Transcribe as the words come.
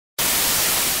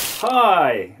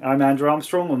Hi, I'm Andrew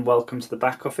Armstrong and welcome to the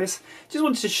back office. Just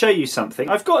wanted to show you something.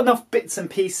 I've got enough bits and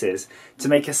pieces to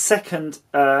make a second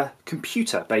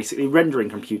computer, basically rendering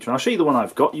computer. And I'll show you the one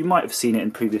I've got. You might have seen it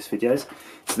in previous videos.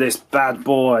 It's this bad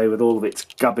boy with all of its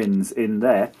gubbins in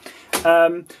there. So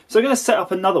I'm going to set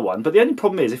up another one, but the only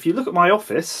problem is if you look at my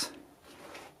office,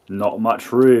 not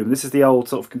much room. This is the old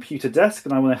sort of computer desk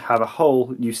and I want to have a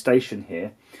whole new station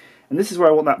here. And this is where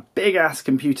I want that big ass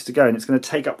computer to go, and it's going to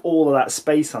take up all of that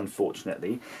space,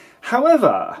 unfortunately.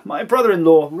 However, my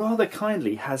brother-in-law rather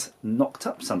kindly has knocked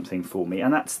up something for me,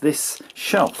 and that's this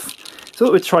shelf. So I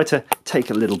thought we'd try to take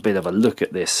a little bit of a look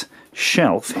at this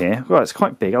shelf here. Well, it's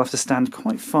quite big, I'll have to stand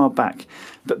quite far back.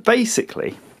 But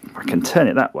basically, if I can turn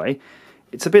it that way,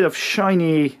 it's a bit of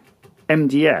shiny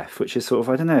MDF, which is sort of,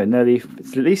 I don't know, nearly,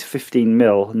 it's at least 15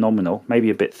 mil nominal, maybe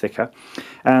a bit thicker.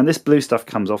 And this blue stuff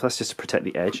comes off, that's just to protect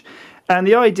the edge. And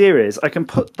the idea is I can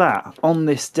put that on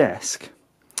this desk,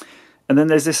 and then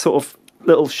there's this sort of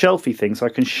little shelfy thing, so I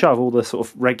can shove all the sort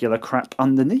of regular crap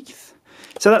underneath.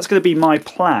 So that's going to be my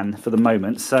plan for the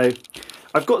moment. So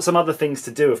I've got some other things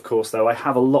to do, of course, though. I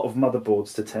have a lot of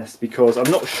motherboards to test because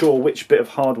I'm not sure which bit of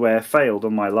hardware failed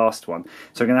on my last one.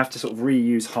 So I'm going to have to sort of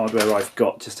reuse hardware I've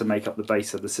got just to make up the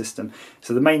base of the system.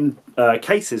 So the main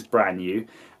case is brand new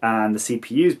and the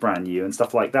CPU is brand new and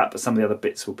stuff like that, but some of the other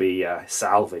bits will be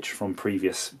salvaged from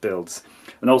previous builds.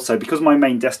 And also, because my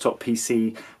main desktop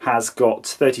PC has got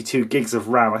 32 gigs of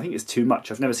RAM, I think it's too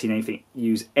much. I've never seen anything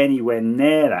use anywhere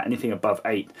near that, anything above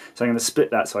 8. So I'm going to split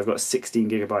that, so I've got a 16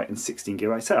 gigabyte and 16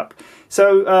 gigabyte setup.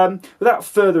 So without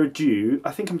further ado,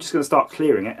 I think I'm just going to start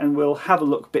clearing it, and we'll have a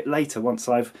look a bit later once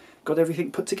I've got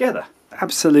everything put together.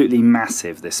 Absolutely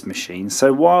massive, this machine.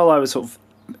 So while I was sort of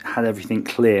had everything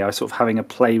clear, I was sort of having a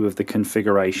play with the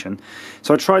configuration.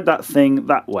 So I tried that thing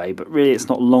that way, but really it's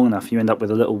not long enough. You end up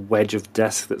with a little wedge of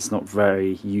desk that's not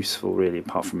very useful really,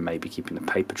 apart from maybe keeping the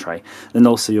paper tray. And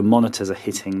also your monitors are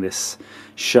hitting this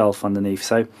shelf underneath.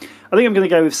 So I think I'm going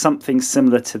to go with something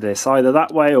similar to this, either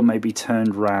that way or maybe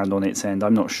turned round on its end.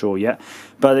 I'm not sure yet,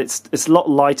 but it's a lot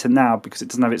lighter now because it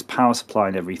doesn't have its power supply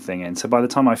and everything in. So by the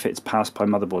time I fit its power supply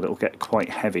motherboard, it'll get quite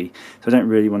heavy. So I don't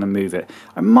really want to move it.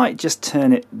 I might just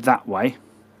turn it that way,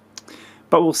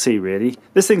 but we'll see really.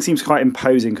 This thing seems quite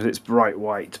imposing because it's bright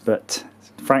white, but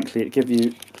frankly it gives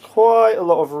you quite a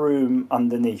lot of room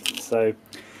underneath. So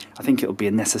I think it'll be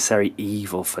a necessary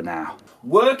evil for now.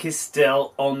 Work is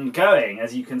still ongoing,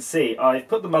 as you can see. I've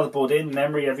put the motherboard in,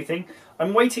 memory, everything.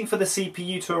 I'm waiting for the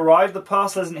CPU to arrive. The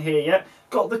parcel isn't here yet.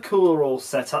 Got the cooler all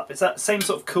set up. It's that same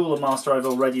sort of Coolermaster I've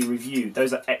already reviewed.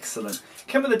 Those are excellent.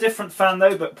 Came with a different fan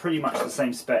though, but pretty much the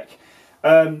same spec.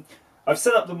 I've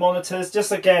set up the monitors,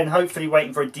 just again, hopefully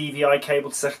waiting for a DVI cable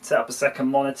to set up a second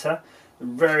monitor.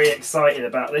 Very excited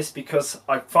about this because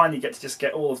I finally get to just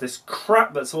get all of this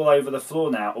crap that's all over the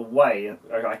floor now away.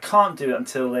 I can't do it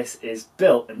until this is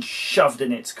built and shoved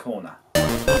in its corner.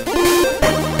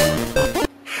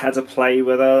 Had a play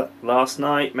with her last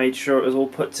night, made sure it was all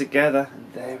put together,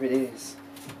 and there it is.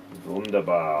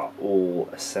 Wunderbar, all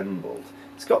assembled.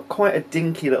 It's got quite a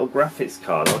dinky little graphics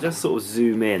card. I'll just sort of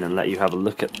zoom in and let you have a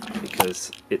look at it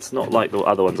because it's not like the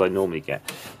other ones I normally get.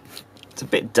 It's a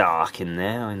bit dark in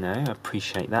there, I know, I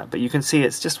appreciate that, but you can see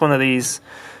it's just one of these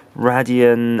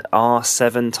Radeon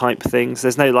R7 type things.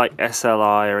 There's no like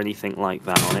SLI or anything like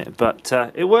that on it, but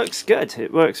it works good,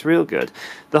 it works real good.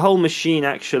 The whole machine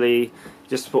actually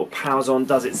just sort of powers on,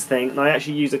 does its thing, and I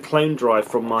actually use a clone drive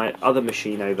from my other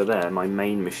machine over there, my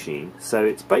main machine, so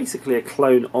it's basically a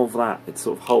clone of that. It's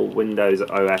sort of whole Windows,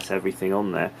 OS, everything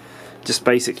on there, just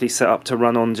basically set up to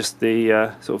run on just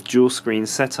the sort of dual screen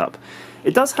setup.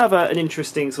 It does have an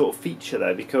interesting sort of feature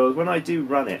though, because when I do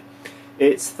run it,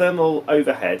 its thermal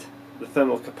overhead, the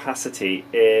thermal capacity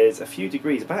is a few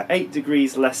degrees, about 8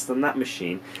 degrees less than that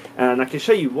machine, and I can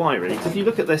show you why really. Because if you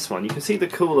look at this one, you can see the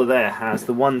cooler there has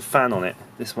the one fan on it,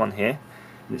 this one here,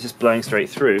 and it's just blowing straight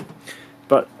through.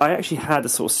 But I actually had a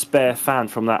sort of spare fan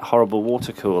from that horrible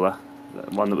water cooler,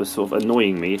 one that was sort of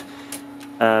annoying me,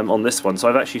 on this one, so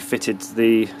I've actually fitted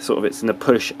the sort of, it's in a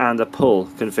push and a pull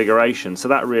configuration, so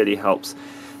that really helps.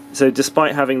 So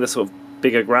despite having the sort of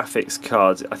bigger graphics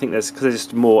cards, I think because there's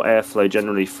just more airflow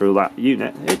generally through that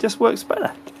unit, it just works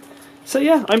better. So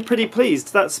yeah, I'm pretty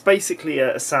pleased. That's basically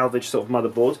a salvage sort of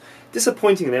motherboard.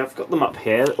 Disappointingly, I've got them up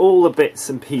here, all the bits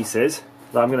and pieces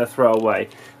that I'm going to throw away.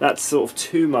 That's sort of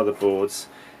 2 motherboards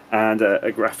and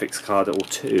a graphics card or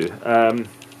 2.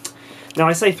 Now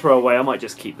I say throw away, I might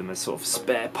just keep them as sort of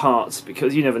spare parts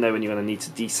because you never know when you're going to need to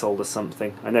desolder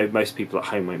something. I know most people at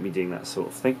home won't be doing that sort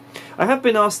of thing. I have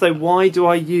been asked though, why do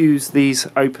I use these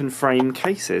open frame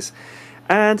cases?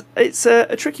 And it's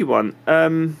a tricky one.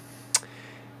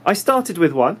 I started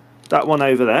with one that one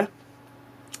over there.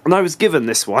 And I was given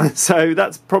this one, so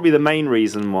that's probably the main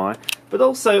reason why. But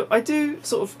also, I do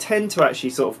sort of tend to actually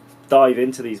sort of dive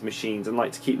into these machines and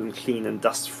like to keep them clean and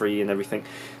dust free and everything.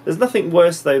 There's nothing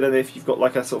worse though than if you've got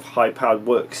like a sort of high powered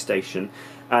workstation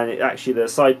and the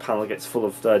side panel gets full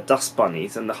of dust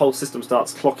bunnies and the whole system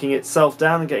starts clocking itself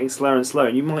down and getting slower and slower,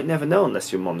 and you might never know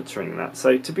unless you're monitoring that.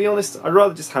 So to be honest, I'd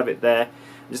rather just have it there,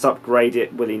 just upgrade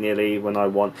it willy-nilly when I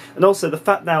want. And also the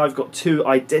fact now I've got two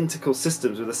identical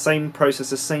systems with the same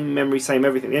processor, same memory, same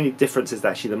everything. The only difference is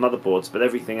actually the motherboards, but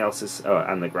everything else is,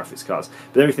 and the graphics cards,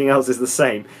 but everything else is the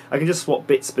same. I can just swap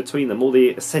bits between them. All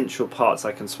the essential parts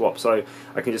I can swap, so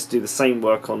I can just do the same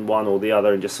work on one or the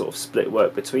other and just sort of split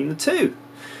work between the two.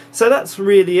 So that's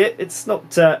really it. It's not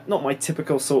my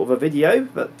typical sort of a video,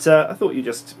 but I thought you'd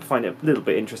just find it a little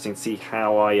bit interesting to see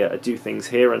how I do things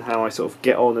here and how I sort of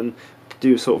get on and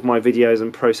do sort of my videos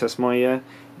and process my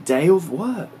day of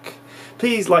work.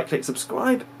 Please like, click,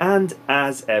 subscribe, and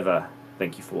as ever,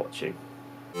 thank you for watching.